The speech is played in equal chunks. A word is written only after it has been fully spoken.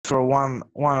for one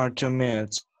or 2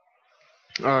 minutes.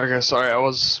 Oh, okay, sorry, I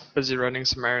was busy running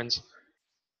some errands.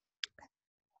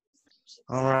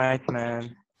 All right,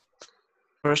 man.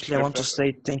 Firstly, I Okay, want to perfect.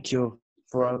 say thank you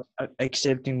for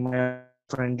accepting my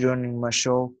offer and joining my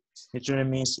show. It really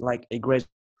means like a great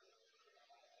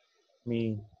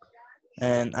me,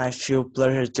 and I feel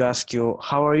pleasure to ask you,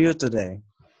 how are you today?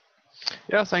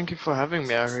 Yeah, thank you for having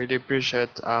me. I really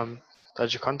appreciate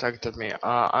that you contacted me.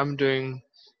 I'm doing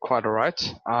quite alright.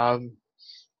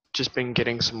 Just been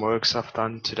getting some work stuff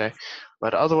done today,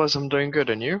 but otherwise I'm doing good.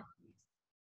 And you?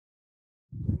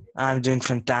 I'm doing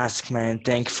fantastic, man.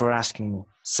 Thank you for asking me.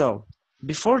 So,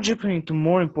 before jumping into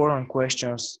more important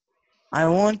questions, I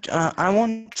want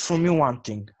from you one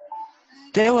thing.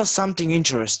 There was something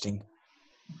interesting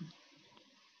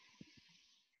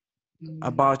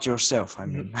about yourself. I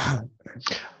Mhm. mean,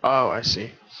 Oh, I see.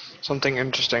 Something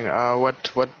interesting.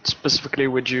 What specifically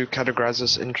would you categorize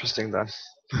as interesting then?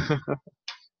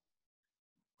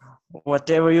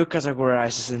 whatever you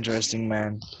categorize as interesting,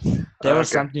 man. There was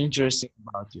Okay. something interesting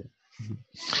about you.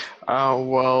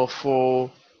 Well,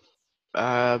 for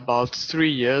about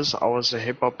 3 years, I was a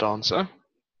hip hop dancer,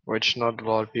 which not a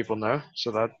lot of people know,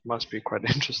 so that must be quite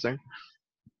interesting.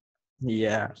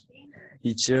 Yeah,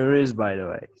 it sure is, by the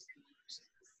way.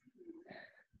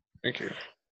 Thank you.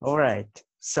 All right,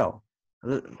 so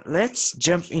let's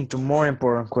jump into more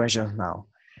important questions now.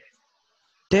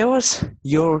 Tell us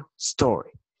your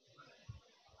story.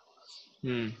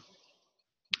 Hmm.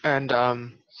 And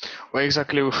where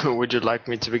exactly would you like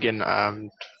me to begin?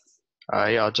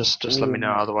 Yeah, just let me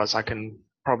know. Ooh, Otherwise, I can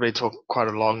probably talk quite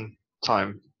a long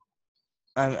time.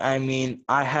 I mean,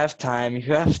 I have time. If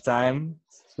you have time,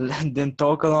 then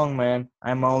talk along, man.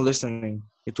 I'm all listening.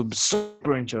 It will be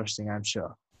super interesting, I'm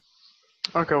sure.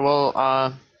 Okay, well,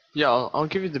 yeah, I'll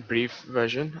give you the brief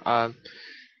version.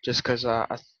 Just because I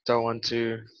don't want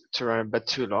to run a bit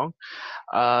too long.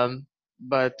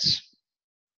 But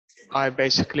I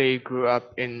basically grew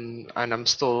up in, and I'm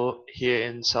still here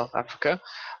in South Africa.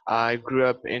 I grew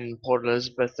up in Port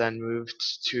Elizabeth and moved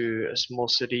to a small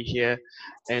city here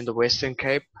in the Western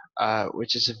Cape,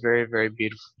 which is a very, very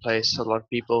beautiful place. A lot of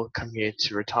people come here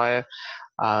to retire.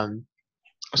 Um,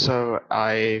 so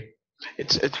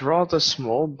it's rather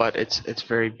small, but it's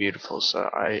very beautiful. So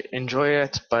I enjoy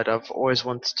it, but I've always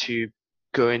wanted to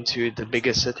go into the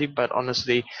bigger city. But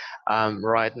honestly,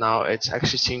 right now it's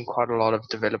actually seeing quite a lot of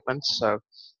development. So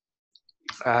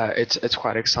it's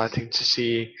quite exciting to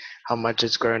see how much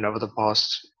it's grown over the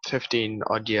past 15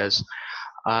 odd years.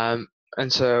 Um,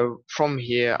 and so from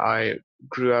here, I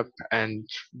grew up and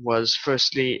was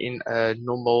firstly in a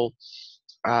normal.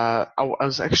 I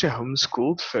was actually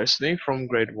homeschooled firstly from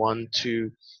grade one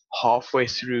to halfway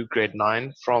through grade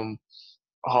nine. From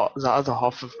the other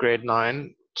half of grade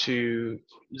nine to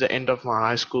the end of my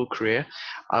high school career,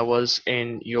 I was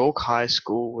in York High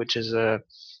School, which is a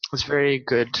it's very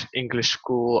good English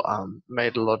school.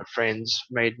 Made a lot of friends,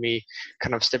 made me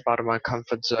kind of step out of my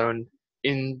comfort zone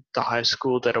in the high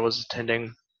school that I was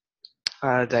attending.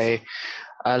 They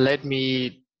let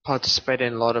me participate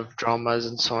in a lot of dramas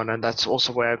and so on, and that's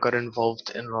also where I got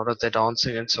involved in a lot of the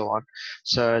dancing and so on.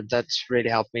 So that's really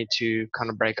helped me to kind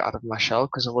of break out of my shell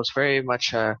because I was very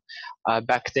much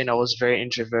back then I was very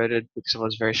introverted because I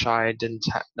was very shy. I didn't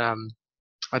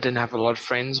have a lot of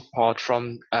friends apart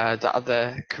from the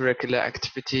other curricular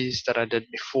activities that I did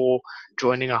before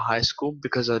joining a high school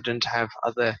because I didn't have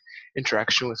other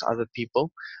interaction with other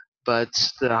people. But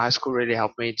the high school really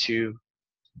helped me to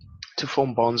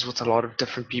form bonds with a lot of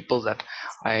different people that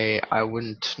I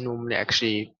wouldn't normally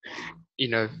actually you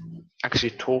know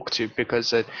actually talk to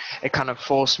because it kind of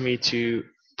forced me to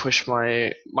push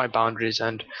my boundaries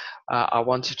and I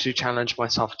wanted to challenge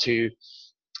myself to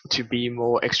be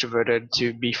more extroverted,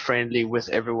 to be friendly with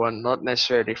everyone, not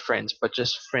necessarily friends, but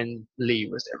just friendly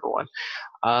with everyone.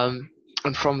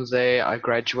 And from there, I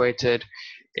graduated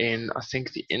in I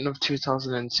think the end of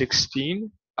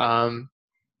 2016.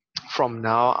 From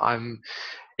now, I'm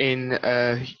in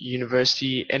a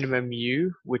university NMMU,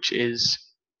 which is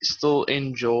still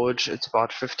in George. It's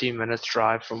about 15 minutes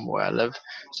drive from where I live,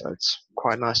 so it's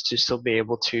quite nice to still be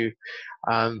able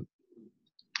um,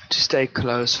 to stay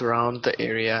close around the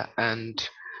area and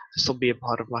still be a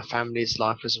part of my family's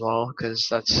life as well, because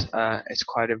that's it's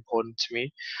quite important to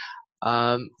me.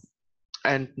 Um,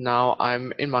 and now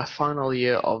I'm in my final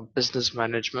year of business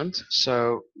management,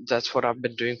 so that's what I've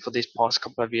been doing for these past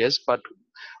couple of years. But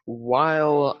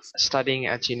while studying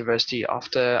at university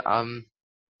after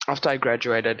I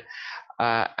graduated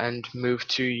and moved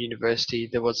to university,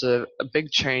 there was a big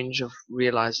change of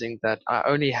realizing that I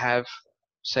only have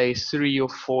say 3 or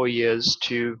 4 years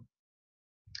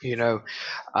you know,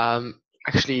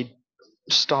 actually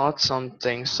start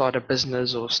something, start a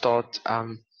business, or start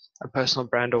a personal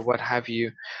brand or what have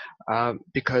you,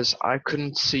 because I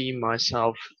couldn't see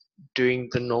myself doing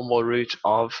the normal route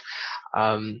of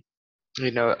um,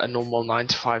 a normal 9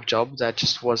 to 5 job. That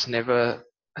just was never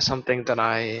something that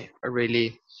I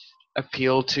really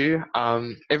appealed to.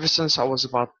 Ever since I was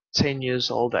about 10 years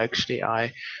old, actually,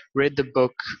 I read the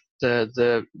book,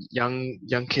 the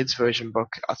young kids version book.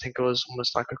 I think it was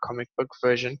almost like a comic book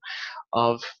version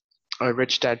of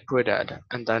Rich Dad Poor Dad,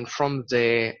 and then from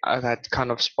there, that kind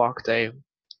of sparked a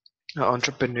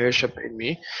entrepreneurship in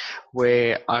me,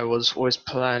 where I was always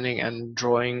planning and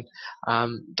drawing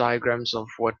diagrams of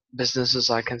what businesses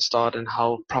I can start and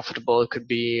how profitable it could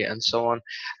be and so on.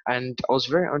 And I was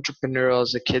very entrepreneurial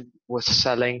as a kid with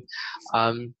selling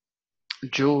um,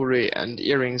 jewelry and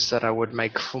earrings that I would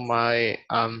make for my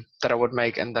that I would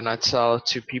make and then I'd sell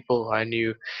to people I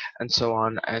knew and so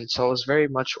on. And so I was very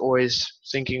much always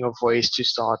thinking of ways to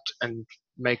start and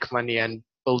make money and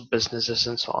build businesses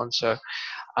and so on. So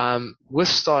with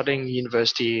starting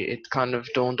university, it kind of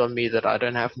dawned on me that I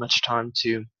don't have much time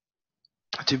to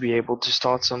be able to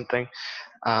start something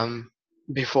um,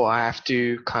 before I have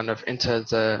to kind of enter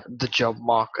the job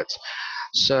market.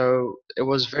 So it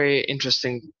was very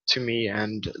interesting to me,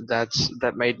 and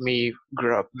that made me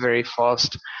grow up very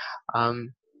fast.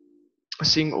 Um,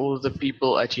 Seeing all of the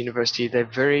people at university, they're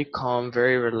very calm,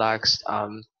 very relaxed.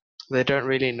 They don't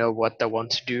really know what they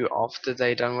want to do after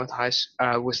they're done with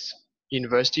with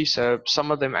university. So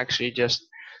some of them actually just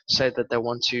say that they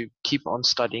want to keep on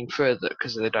studying further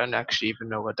because they don't actually even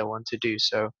know what they want to do.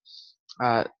 So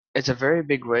uh, it's a very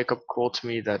big wake up call to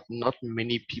me that not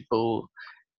many people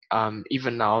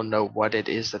even now know what it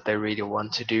is that they really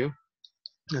want to do.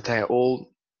 They're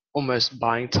all almost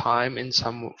buying time in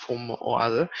some form or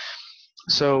other.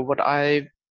 So what I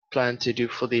plan to do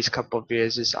for these couple of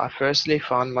years is I firstly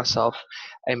found myself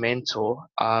a mentor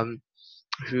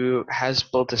who has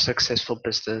built a successful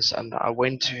business, and I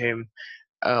went to him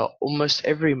almost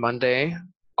every Monday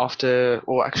after,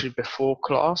 or actually before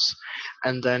class,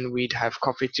 and then we'd have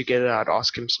coffee together. I'd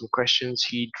ask him some questions.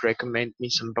 He'd recommend me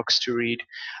some books to read,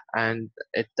 and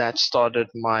that started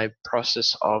my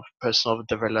process of personal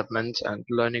development and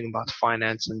learning about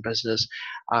finance and business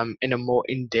in a more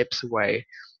in-depth way,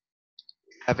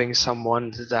 having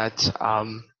someone that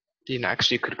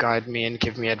actually could guide me and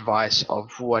give me advice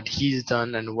of what he's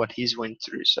done and what he's went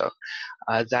through. So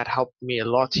that helped me a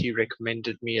lot. He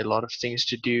recommended me a lot of things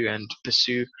to do and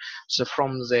pursue. So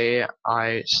from there,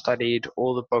 I studied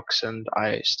all the books and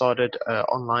I started an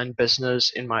online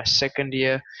business in my second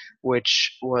year,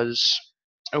 which was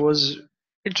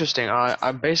interesting.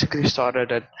 I basically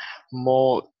started it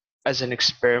more as an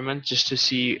experiment just to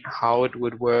see how it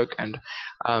would work and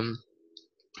um,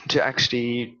 to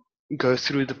actually go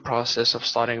through the process of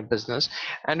starting a business,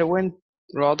 and it went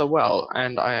rather well.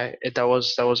 And that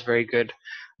was very good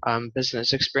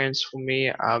business experience for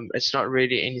me. It's not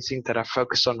really anything that I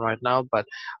focus on right now, but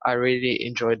I really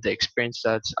enjoyed the experience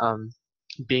that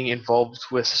being involved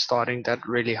with starting that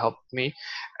really helped me.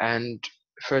 And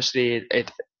firstly,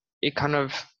 it kind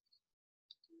of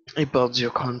it builds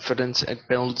your confidence. It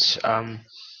builds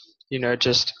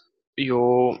just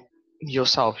your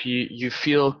yourself. You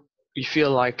feel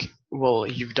like, well,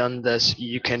 you've done this,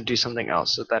 you can do something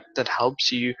else. So that helps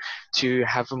you to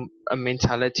have a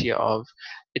mentality of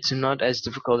it's not as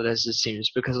difficult as it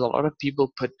seems, because a lot of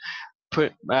people put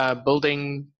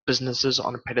building businesses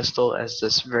on a pedestal as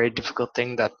this very difficult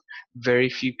thing that very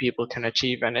few people can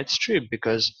achieve. And it's true,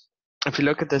 because if you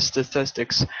look at the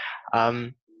statistics,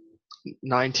 um,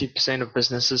 90% of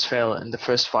businesses fail in the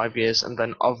first 5 years, and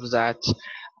then of that,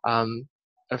 um,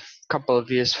 couple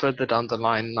of years further down the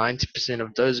line, 90%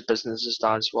 of those businesses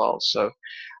die as well. So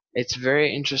it's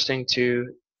very interesting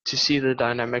to see the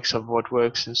dynamics of what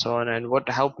works and so on. And what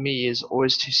helped me is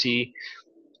always to see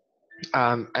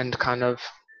and kind of,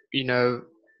 you know,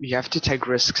 you have to take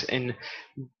risks in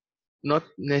not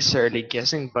necessarily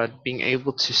guessing, but being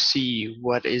able to see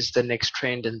what is the next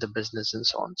trend in the business and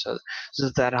so on. So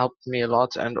that helped me a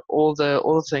lot, and all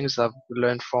the things that I've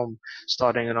learned from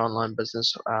starting an online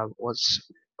business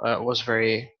was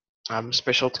very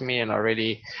special to me, and I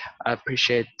really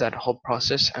appreciate that whole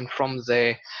process. And from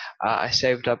there, I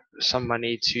saved up some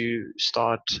money to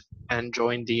start and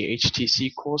join the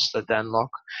HTC course that Dan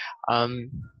Locke um,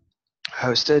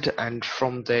 hosted, and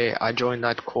from there I joined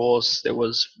that course. It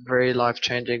was very life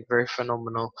changing, very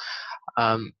phenomenal,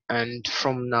 and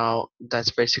from now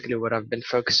that's basically what I've been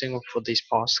focusing on for these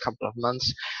past couple of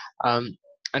months, um,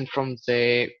 and from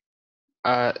there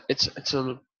it's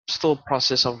a still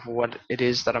process of what it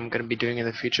is that I'm going to be doing in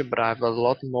the future, but I have a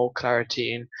lot more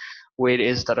clarity in where it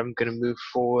is that I'm going to move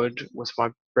forward with my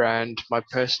brand, my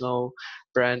personal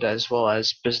brand, as well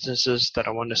as businesses that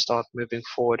I want to start moving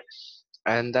forward.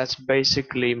 And that's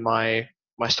basically my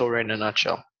story in a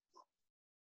nutshell.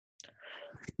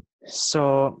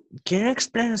 So, can you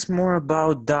explain us more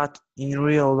about that in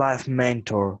real life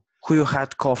mentor who you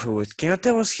had coffee with? Can you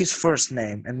tell us his first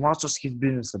name and what was his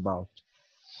business about?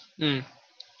 Mm.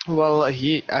 Well,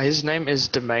 his name is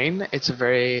Domain. It's a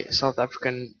very South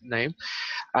African name.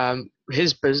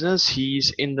 His business,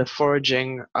 he's in the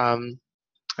forging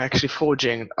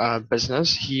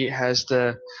business. He has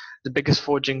the biggest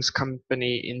forgings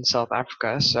company in South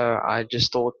Africa. So I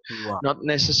just thought, Wow. not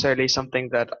necessarily something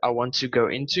that I want to go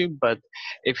into, but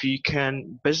if you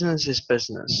can, business is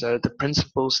business. So the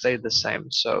principles stay the same.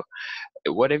 So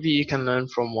whatever you can learn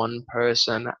from one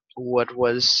person, what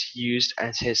was used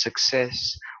as his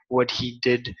success, what he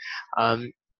did,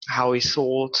 um, how he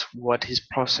thought, what his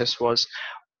process was,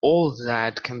 all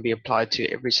that can be applied to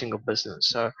every single business.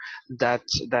 So that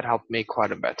that helped me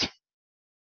quite a bit.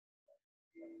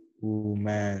 Oh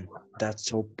man, that's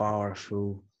so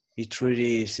powerful. It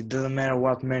really is. It doesn't matter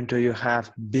what mentor you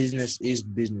have, business is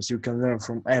business. You can learn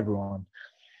from everyone.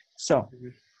 So,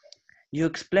 you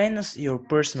explain us your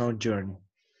personal journey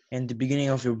and the beginning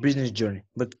of your business journey,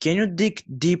 but can you dig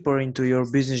deeper into your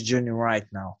business journey right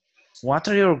now? What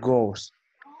are your goals?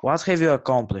 What have you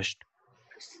accomplished?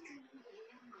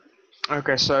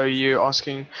 Okay, so you're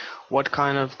asking what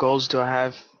kind of goals do I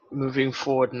have moving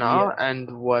forward now, Yeah.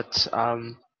 and what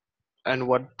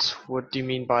do you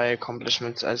mean by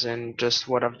accomplishments? As in just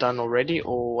what I've done already,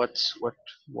 or what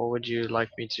would you like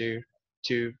me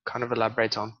to kind of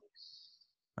elaborate on?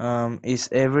 Is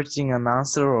everything an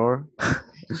answer or?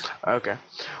 Okay,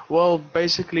 well,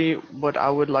 basically, what I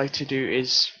would like to do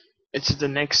is it's the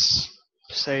next,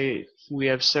 say, we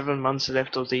have 7 months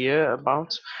left of the year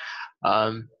about.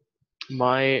 Um,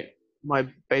 my my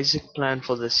basic plan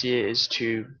for this year is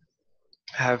to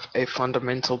have a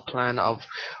fundamental plan of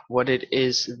what it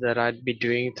is that I'd be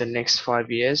doing the next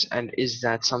 5 years, and is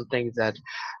that something that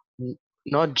n-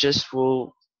 not just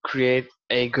will create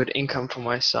a good income for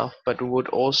myself, but would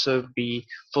also be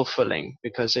fulfilling.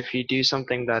 Because if you do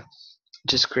something that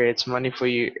just creates money for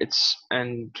you, it's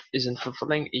and isn't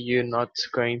fulfilling, you're not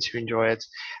going to enjoy it,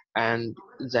 and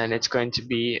then it's going to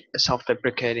be a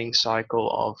self-deprecating cycle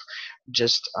of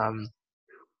just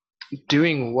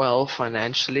doing well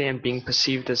financially and being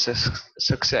perceived as a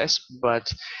success,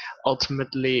 but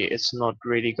ultimately it's not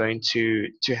really going to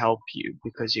help you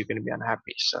because you're going to be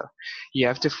unhappy. So you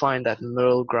have to find that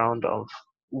middle ground of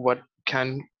what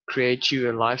can create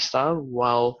you a lifestyle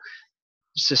while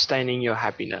sustaining your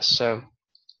happiness. So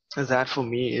that for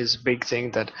me is a big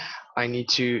thing that I need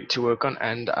to work on.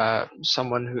 And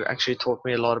someone who actually taught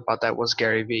me a lot about that was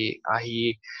Gary Vee.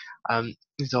 He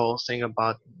the whole thing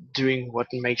about doing what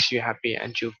makes you happy,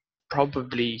 and you'll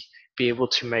probably be able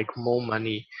to make more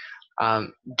money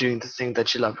doing the thing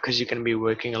that you love, because you're going to be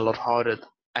working a lot harder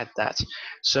at that.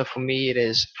 So for me, it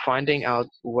is finding out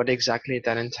what exactly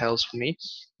that entails for me,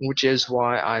 which is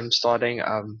why I'm starting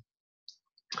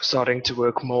to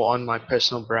work more on my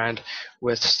personal brand,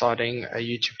 with starting a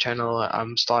YouTube channel.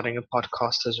 I'm starting a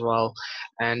podcast as well,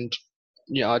 and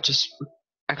yeah, just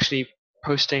actually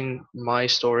posting my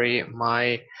story,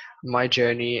 my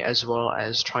journey, as well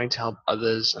as trying to help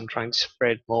others and trying to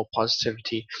spread more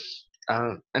positivity.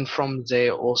 And from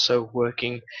there, also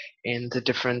working in the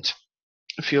different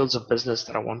fields of business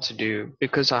that I want to do,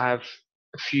 because I have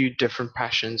a few different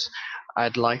passions.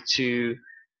 I'd like to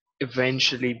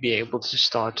eventually be able to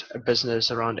start a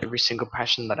business around every single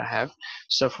passion that I have.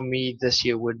 So for me, this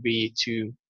year would be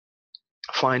to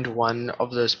find one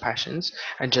of those passions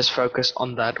and just focus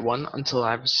on that one until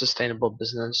I have a sustainable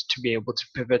business, to be able to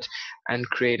pivot and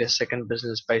create a second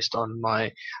business based on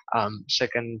my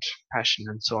second passion,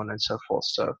 and so on and so forth.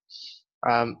 So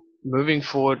moving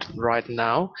forward right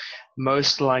now,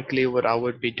 most likely what I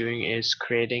would be doing is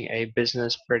creating a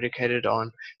business predicated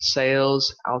on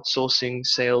sales, outsourcing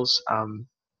sales,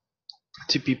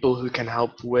 to people who can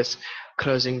help with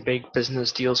closing big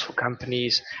business deals for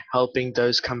companies, helping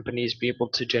those companies be able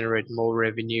to generate more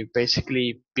revenue,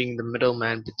 basically being the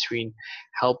middleman between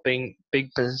helping big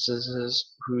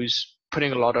businesses who's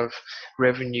putting a lot of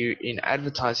revenue in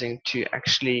advertising to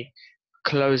actually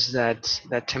close that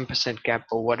 10% gap,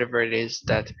 or whatever it is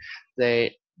that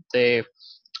they they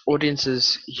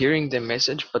audiences hearing their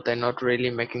message, but they're not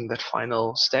really making that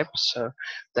final step. So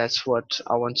that's what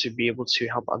I want to be able to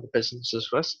help other businesses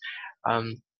with.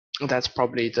 Um, that's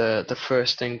probably the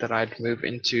first thing that I'd move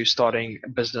into, starting a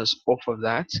business off of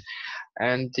that.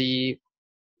 And the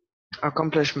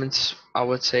accomplishments, I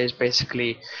would say, is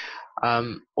basically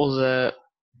all the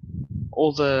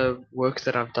work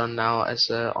that I've done now as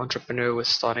an entrepreneur with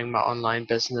starting my online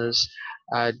business,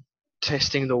 uh,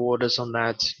 testing the waters on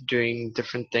that, doing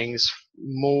different things.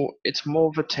 It's more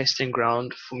of a testing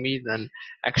ground for me than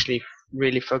actually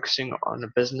really focusing on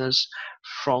a business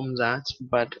from that.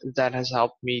 But that has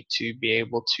helped me to be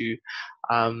able to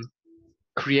um,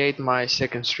 create my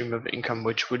second stream of income,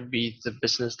 which would be the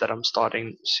business that I'm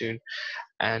starting soon.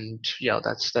 And yeah,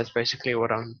 that's basically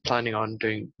what I'm planning on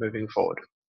doing moving forward.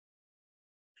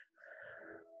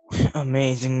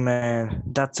 Amazing, man.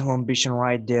 That's an ambition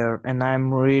right there, and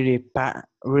I'm really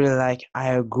like I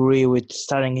agree with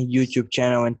starting a YouTube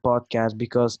channel and podcast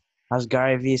because, as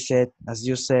Gary Vee said, as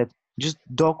you said, just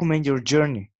document your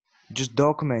journey. Just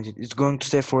document it. It's going to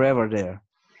stay forever there.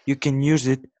 You can use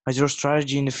it as your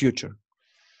strategy in the future.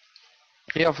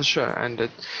 Yeah, for sure. And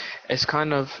it's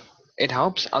kind of, it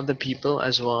helps other people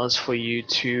as well as for you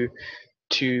to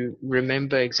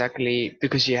remember exactly,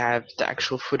 because you have the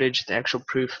actual footage, the actual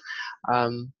proof.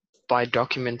 Um, by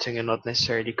documenting and not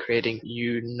necessarily creating,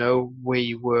 you know where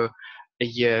you were a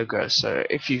year ago. So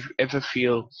if you ever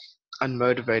feel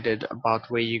unmotivated about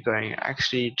where you're going,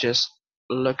 actually just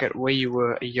look at where you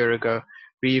were a year ago,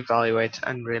 reevaluate,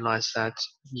 and realize that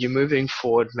you're moving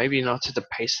forward, maybe not to the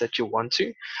pace that you want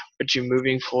to, but you're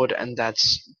moving forward, and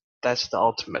that's the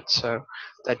ultimate. So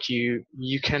that you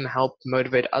can help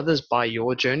motivate others by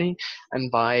your journey, and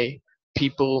by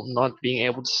people not being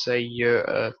able to say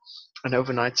you're an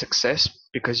overnight success,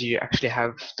 because you actually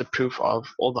have the proof of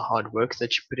all the hard work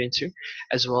that you put into,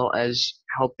 as well as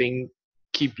helping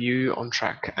keep you on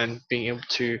track and being able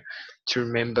to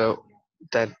remember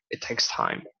that it takes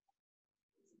time.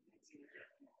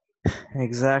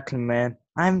 Exactly, man.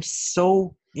 I'm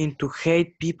so into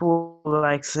hate people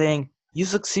like saying you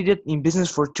succeeded in business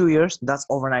for 2 years. That's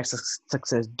overnight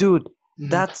success, dude. Hmm.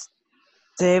 That's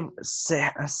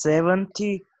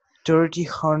 70, 30,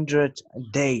 100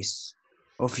 days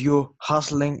of you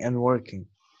hustling and working.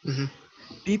 Hmm.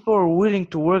 People are willing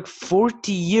to work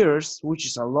 40 years, which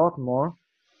is a lot more,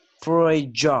 for a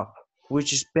job,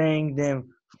 which is paying them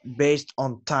based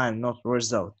on time, not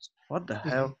results. What the Hmm.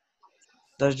 hell?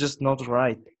 That's just not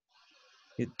right.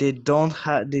 They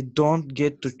don't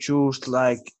get to choose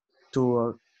like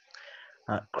to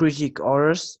critique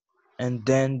others and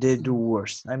then they do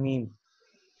worse. I mean,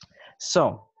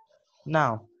 so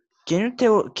now, can you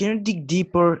dig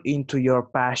deeper into your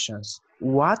passions?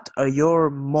 What are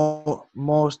your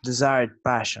most desired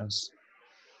passions?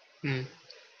 Mm.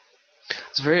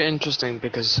 It's very interesting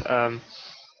because I'm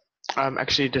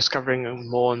actually discovering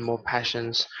more and more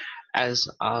passions as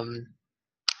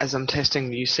as I'm testing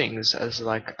new things. As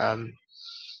like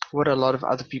what a lot of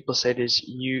other people said is,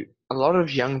 a lot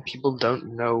of young people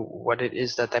don't know what it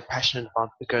is that they're passionate about,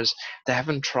 because they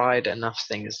haven't tried enough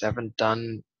things, they haven't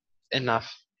done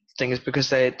enough things, because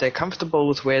they're comfortable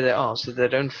with where they are, so they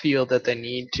don't feel that they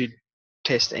need to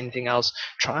test anything else,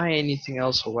 try anything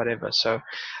else or whatever. So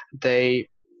they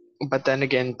but then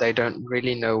again, they don't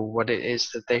really know what it is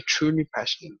that they're truly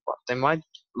passionate about. They might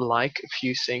like a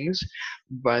few things,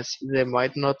 but they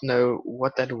might not know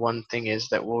what that one thing is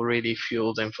that will really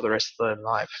fuel them for the rest of their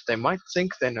life. They might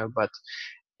think they know, but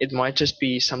it might just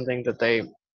be something that they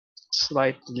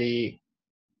slightly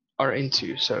are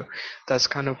into. So that's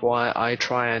kind of why I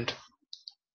try and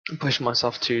push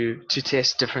myself to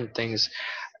test different things.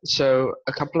 So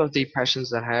a couple of the passions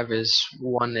that I have is,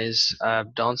 one is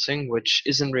dancing, which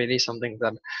isn't really something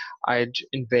that I'd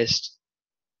invest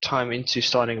time into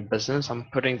starting a business. I'm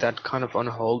putting that kind of on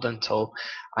hold until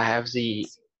I have the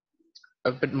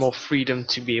a bit more freedom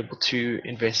to be able to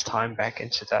invest time back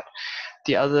into that.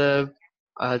 The other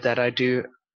that I do,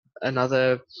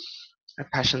 another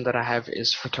passion that I have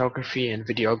is photography and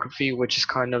videography, which is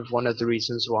kind of one of the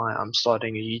reasons why I'm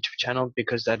starting a YouTube channel,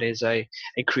 because that is a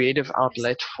creative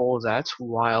outlet for that,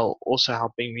 while also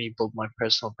helping me build my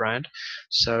personal brand.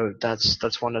 So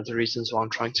that's one of the reasons why I'm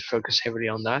trying to focus heavily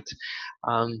on that.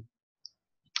 Um,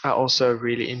 I also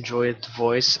really enjoyed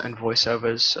voice and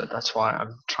voiceovers, so that's why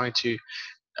I'm trying to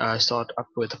start up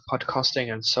with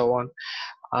podcasting and so on.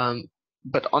 Um,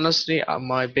 but honestly,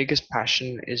 my biggest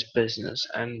passion is business,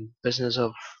 and business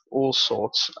of all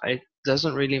sorts. It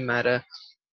doesn't really matter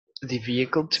the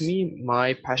vehicle to me.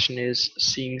 My passion is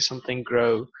seeing something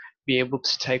grow, be able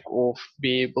to take off,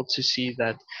 be able to see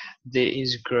that there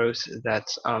is growth, that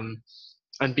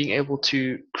and being able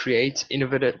to create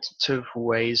innovative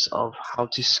ways of how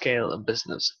to scale a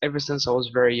business. Ever since I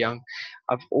was very young,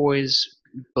 I've always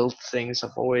built things.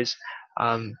 I've always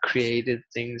created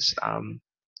things.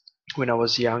 When I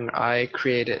was young, I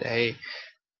created a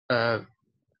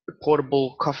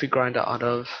portable coffee grinder out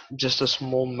of just a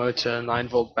small motor,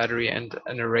 9-volt battery, and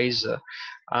an eraser.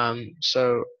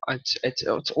 So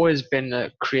it's always been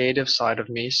a creative side of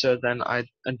me. So then I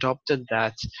adopted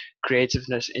that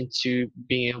creativeness into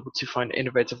being able to find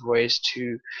innovative ways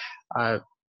to uh,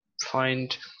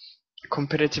 find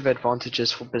competitive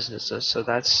advantages for businesses. So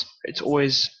it's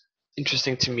always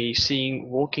interesting to me seeing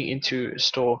walking into a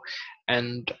store,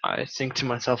 and I think to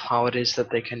myself how it is that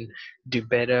they can do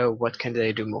better, what can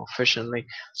they do more efficiently.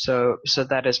 So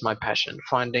that is my passion,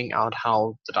 finding out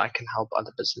how that I can help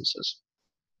other businesses.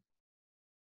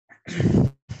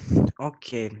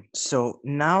 Okay, so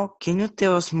now can you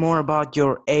tell us more about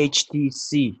your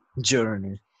HTC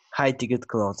journey, high ticket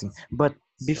clothing? But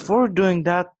before doing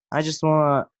that, I just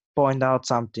want to point out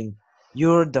something.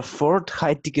 You're the fourth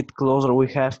high ticket closer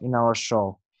we have in our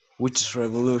show, which is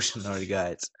revolutionary,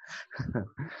 guys.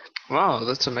 Wow,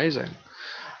 that's amazing.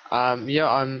 Yeah,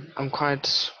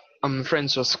 I'm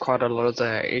friends with quite a lot of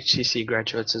the HCC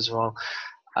graduates as well.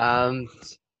 Um,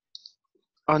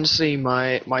 Honestly,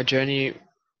 my journey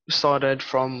started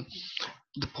from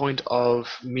the point of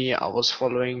me. I was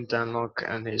following Danlock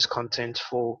and his content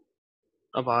for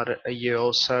about a year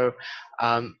or so,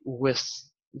 with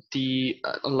the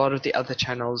a lot of the other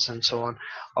channels and so on,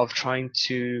 of trying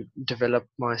to develop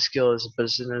my skill as a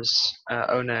business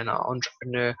owner and an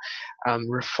entrepreneur,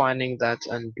 refining that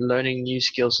and learning new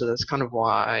skills. So that's kind of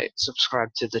why I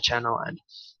subscribed to the channel and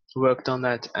worked on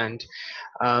that. And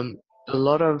um, a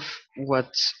lot of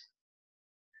what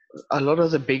a lot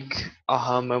of the big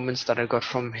aha moments that I got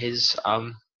from his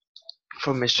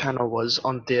channel was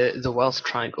on the wealth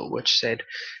triangle, which said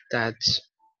that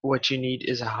what you need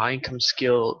is a high income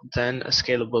skill, then a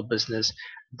scalable business,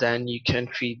 then you can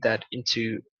feed that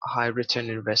into high return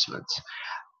investments.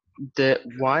 The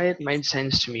why it made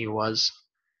sense to me was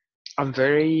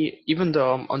even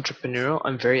though I'm entrepreneurial,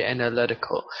 I'm very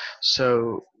analytical.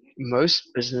 So most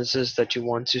businesses that you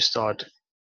want to start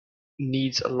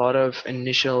needs a lot of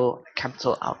initial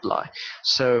capital outlay.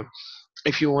 So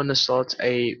if you want to start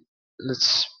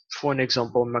let's for an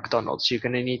example, McDonald's, you're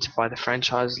going to need to buy the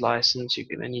franchise license, you're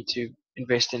going to need to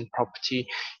invest in property,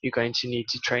 you're going to need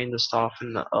to train the staff,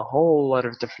 and a whole lot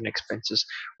of different expenses,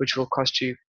 which will cost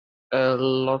you a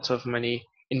lot of money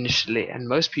initially, and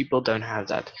most people don't have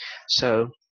that.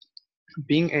 So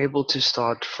being able to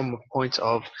start from a point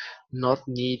of not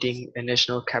needing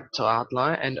initial capital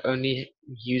outlay and only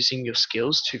using your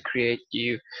skills to create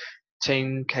you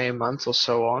 10K a month or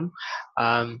so on,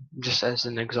 just as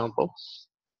an example,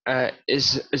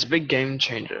 is a big game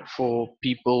changer for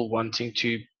people wanting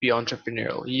to be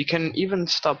entrepreneurial. You can even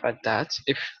stop at that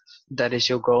if that is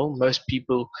your goal. Most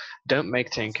people don't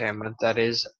make 10K a month. That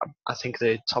is, I think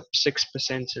the top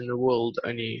 6% in the world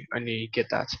only get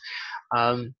that.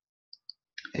 Um,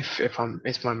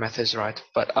 if my math is right,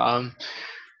 but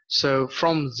so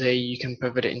from there, you can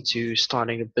pivot into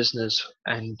starting a business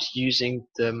and using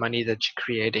the money that you're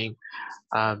creating,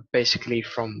 basically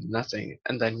from nothing,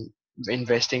 and then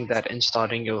investing that in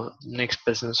starting your next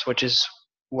business, which is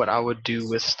what I would do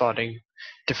with starting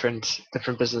different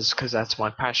business, because that's my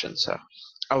passion. So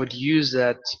I would use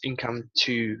that income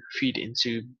to feed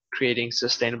into creating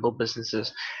sustainable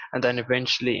businesses, and then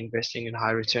eventually investing in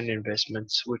high return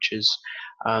investments, which is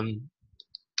um,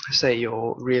 say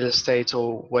your real estate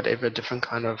or whatever different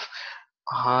kind of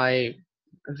high,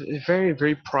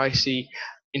 very pricey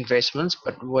investments,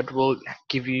 but what will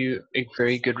give you a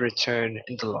very good return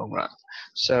in the long run.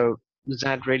 So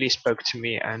that really spoke to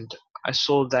me, and I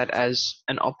saw that as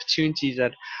an opportunity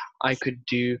that I could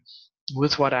do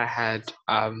with what I had,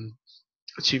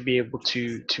 to be able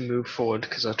to move forward,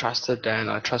 because I trusted Dan,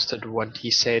 I trusted what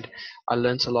he said. I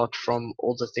learned a lot from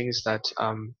all the things that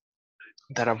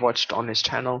I've watched on his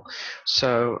channel.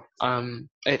 So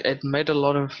it made a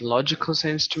lot of logical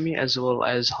sense to me as well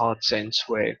as hard sense,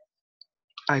 where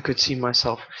I could see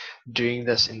myself doing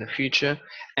this in the future.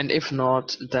 And if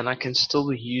not, then I can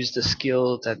still use the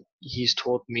skill that he's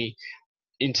taught me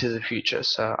into the future.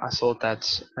 So I thought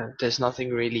that there's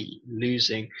nothing really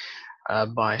losing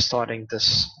by starting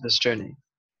this journey.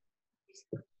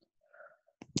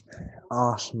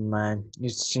 Awesome, man.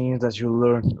 It seems that you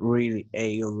learned really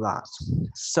a lot.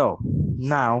 So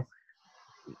now,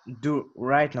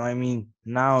 I mean,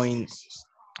 now in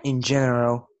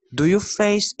general, do you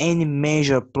face any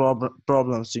major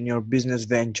problems in your business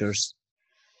ventures?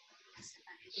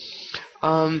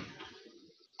 Um,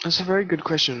 that's a very good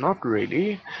question. Not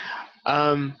really.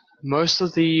 Most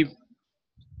of the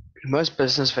most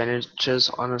business ventures,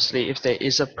 honestly, if there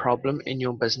is a problem in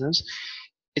your business,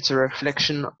 it's a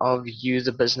reflection of you,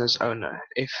 the business owner.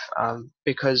 If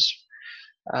because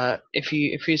if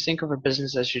you think of a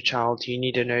business as your child, you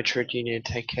need to nurture it, you need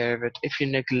to take care of it. If you're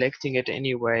neglecting it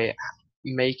anyway,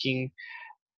 making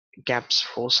gaps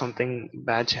for something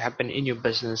bad to happen in your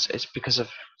business, it's because of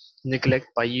neglect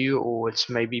by you, or it's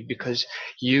maybe because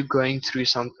you're going through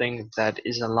something that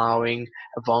is allowing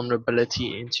a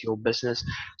vulnerability into your business.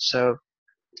 So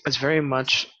it's very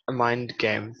much a mind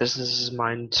game. Business is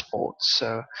mind sports.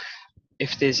 So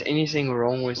if there's anything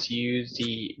wrong with you,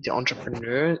 the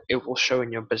entrepreneur, it will show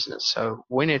in your business. So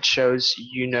when it shows,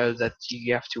 you know that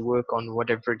you have to work on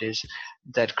whatever it is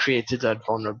that created that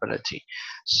vulnerability.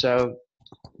 So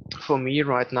for me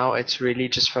right now, it's really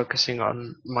just focusing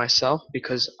on myself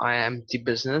because I am the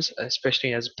business,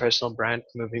 especially as a personal brand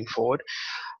moving forward.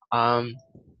 Um,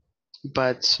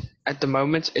 but at the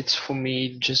moment, it's for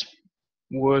me just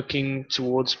working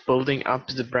towards building up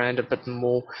the brand a bit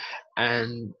more,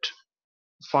 and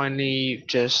finally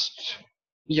just,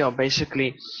 yeah,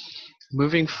 basically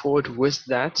moving forward with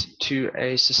that to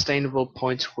a sustainable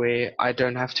point where I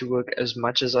don't have to work as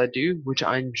much as I do, which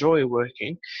I enjoy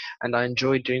working and I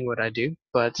enjoy doing what I do,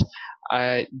 but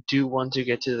I do want to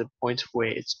get to the point where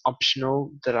it's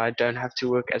optional, that I don't have to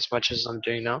work as much as I'm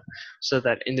doing now, so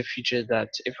that in the future, that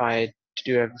if I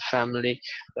do have a family,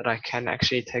 that I can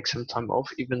actually take some time off,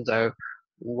 even though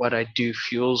what I do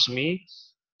fuels me.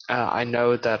 I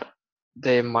know that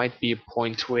there might be a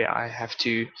point where I have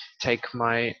to take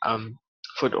my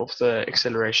foot off the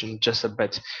acceleration just a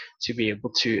bit to be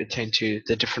able to attend to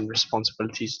the different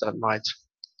responsibilities that might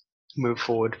move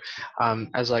forward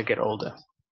as I get older.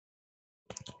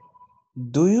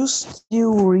 Do you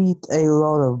still read a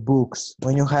lot of books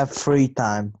when you have free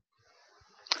time?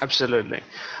 Absolutely.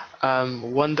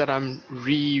 One that I'm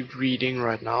rereading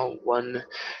right now, one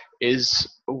is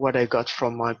what I got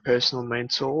from my personal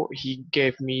mentor. He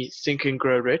gave me Think and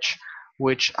Grow Rich,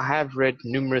 which I have read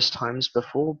numerous times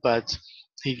before, but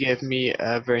he gave me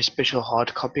a very special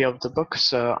hard copy of the book,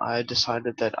 so I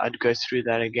decided that I'd go through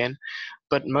that again.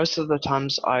 But most of the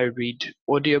times I read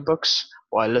audiobooks,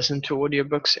 or I listen to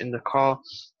audiobooks in the car,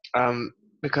 um,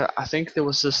 because I think there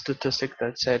was a statistic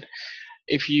that said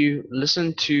if you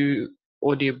listen to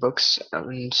audiobooks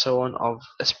and so on of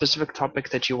a specific topic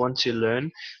that you want to learn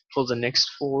for the next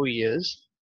 4 years,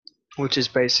 which is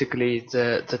basically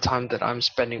the time that I'm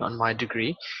spending on my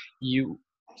degree, you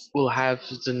will have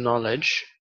the knowledge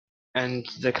and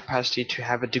the capacity to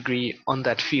have a degree on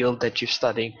that field that you're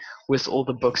studying with all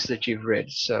the books that you've read.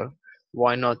 So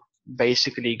why not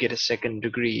basically get a second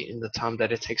degree in the time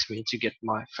that it takes me to get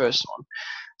my first one?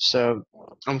 So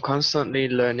I'm constantly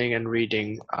learning and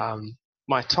reading.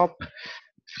 My top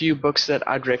few books that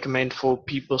I'd recommend for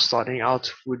people starting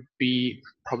out would be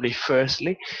probably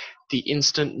firstly, The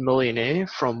Instant Millionaire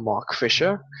from Mark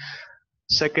Fisher.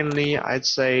 Secondly, I'd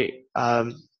say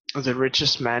The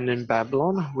Richest Man in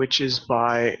Babylon, which is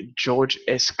by George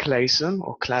S. Clason,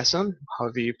 or Clason,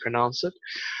 however you pronounce it.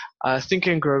 Think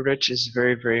and Grow Rich is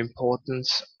very, very important.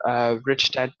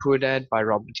 Rich Dad Poor Dad by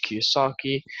Robert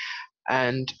Kiyosaki,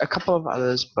 and a couple of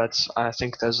others, but I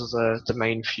think those are the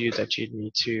main few that you'd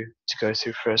need to go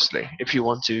through firstly if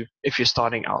you're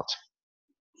starting out.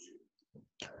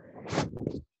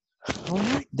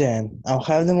 Alright then, I'll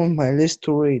have them on my list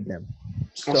to read them.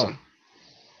 So, Awesome.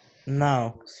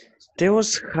 now, tell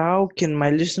us how can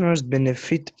my listeners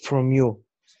benefit from you?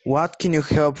 What can you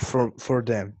help for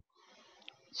them?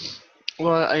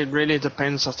 Well, it really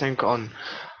depends, I think, on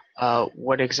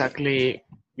what exactly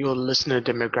your listener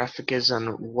demographic is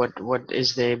and what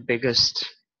is their biggest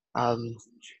um,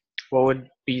 what would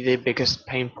be their biggest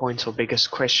pain points or biggest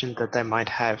question that they might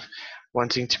have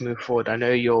wanting to move forward. I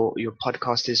know your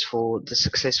podcast is for the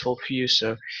successful few,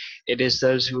 so it is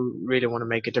those who really want to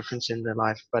make a difference in their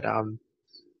life. But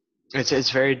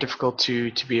it's very difficult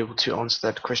to be able to answer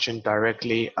that question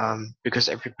directly because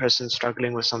every person's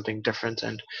struggling with something different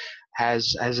and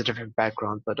has a different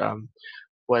background. But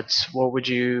what would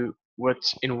you what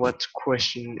in what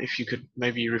question, if you could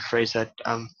maybe rephrase that,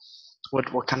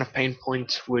 what kind of pain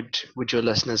point would your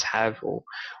listeners have, or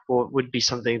would be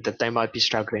something that they might be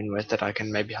struggling with that I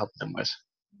can maybe help them with?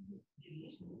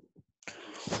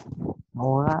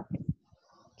 Alright,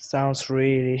 sounds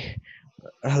really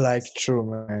like true,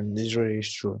 man. This really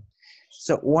is true.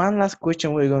 So, one last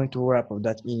question, we're going to wrap up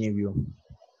that interview.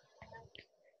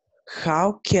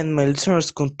 How can my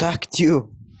listeners contact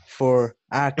you for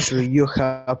actually you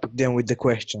helping them with the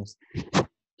questions?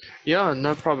 Yeah,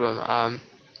 no problem.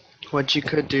 What you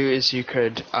could do is you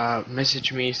could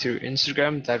message me through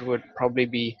Instagram. That would probably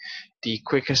be the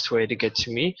quickest way to get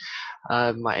to me.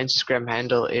 My Instagram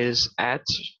handle is at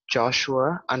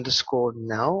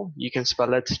Joshua_Nel. You can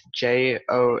spell it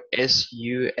Josua_Nel.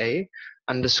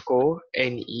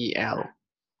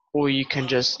 Or you can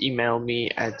just email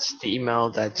me at the email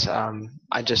that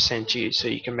I just sent you. So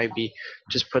you can maybe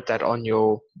just put that on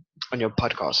your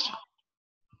podcast.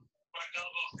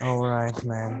 All right,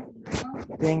 man.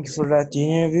 Thank you for that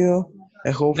interview. I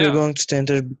hope you're Yeah, going to stay in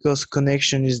touch because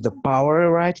connection is the power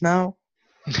right now.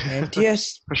 And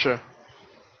yes, for sure.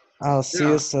 I'll see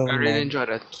you Yeah, I soon, really man. enjoyed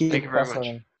it. Thank you Keep very much.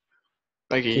 hustling.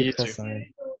 Thank you. You Keep too.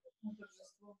 hustling.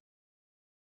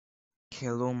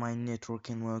 Hello, my network,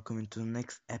 and welcome to the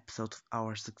next episode of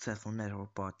our Successful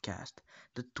Network podcast,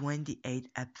 the 28th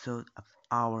episode of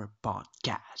our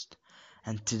podcast.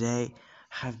 And today,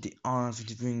 I have the honor of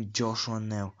interviewing Joshua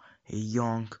Nel, a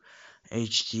young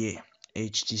HTA,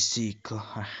 HTC,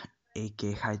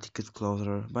 aka high ticket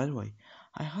closer. By the way,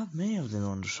 I had many of them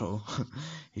on the show,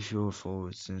 if you were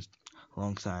following since a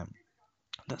long time.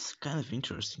 That's kind of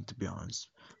interesting to be honest.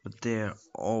 But they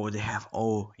have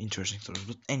all interesting stories.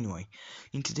 But anyway,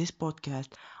 in today's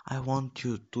podcast, I want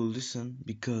you to listen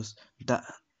because that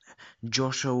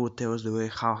Joshua will tell us the way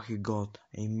how he got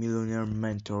a millionaire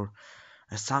mentor,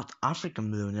 a South African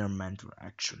millionaire mentor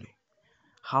actually,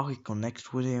 how he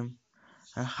connects with him,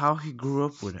 and how he grew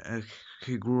up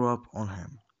on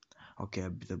him. Okay, a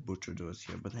bit of butchered words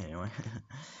here, but anyway.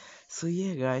 So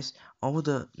yeah, guys, all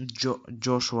the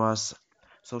Joshua's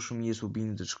social medias will be in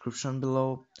the description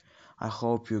below. I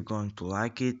hope you're going to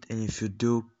like it, and if you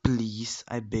do, please,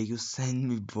 I beg you, send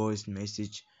me voice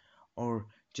message or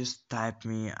just type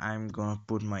me. I'm gonna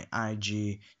put my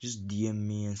IG. Just DM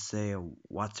me and say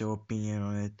what's your opinion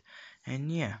on it.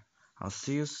 And yeah, I'll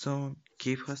see you soon.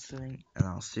 Keep hustling, and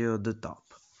I'll see you at the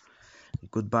top.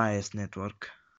 Goodbye, S Network.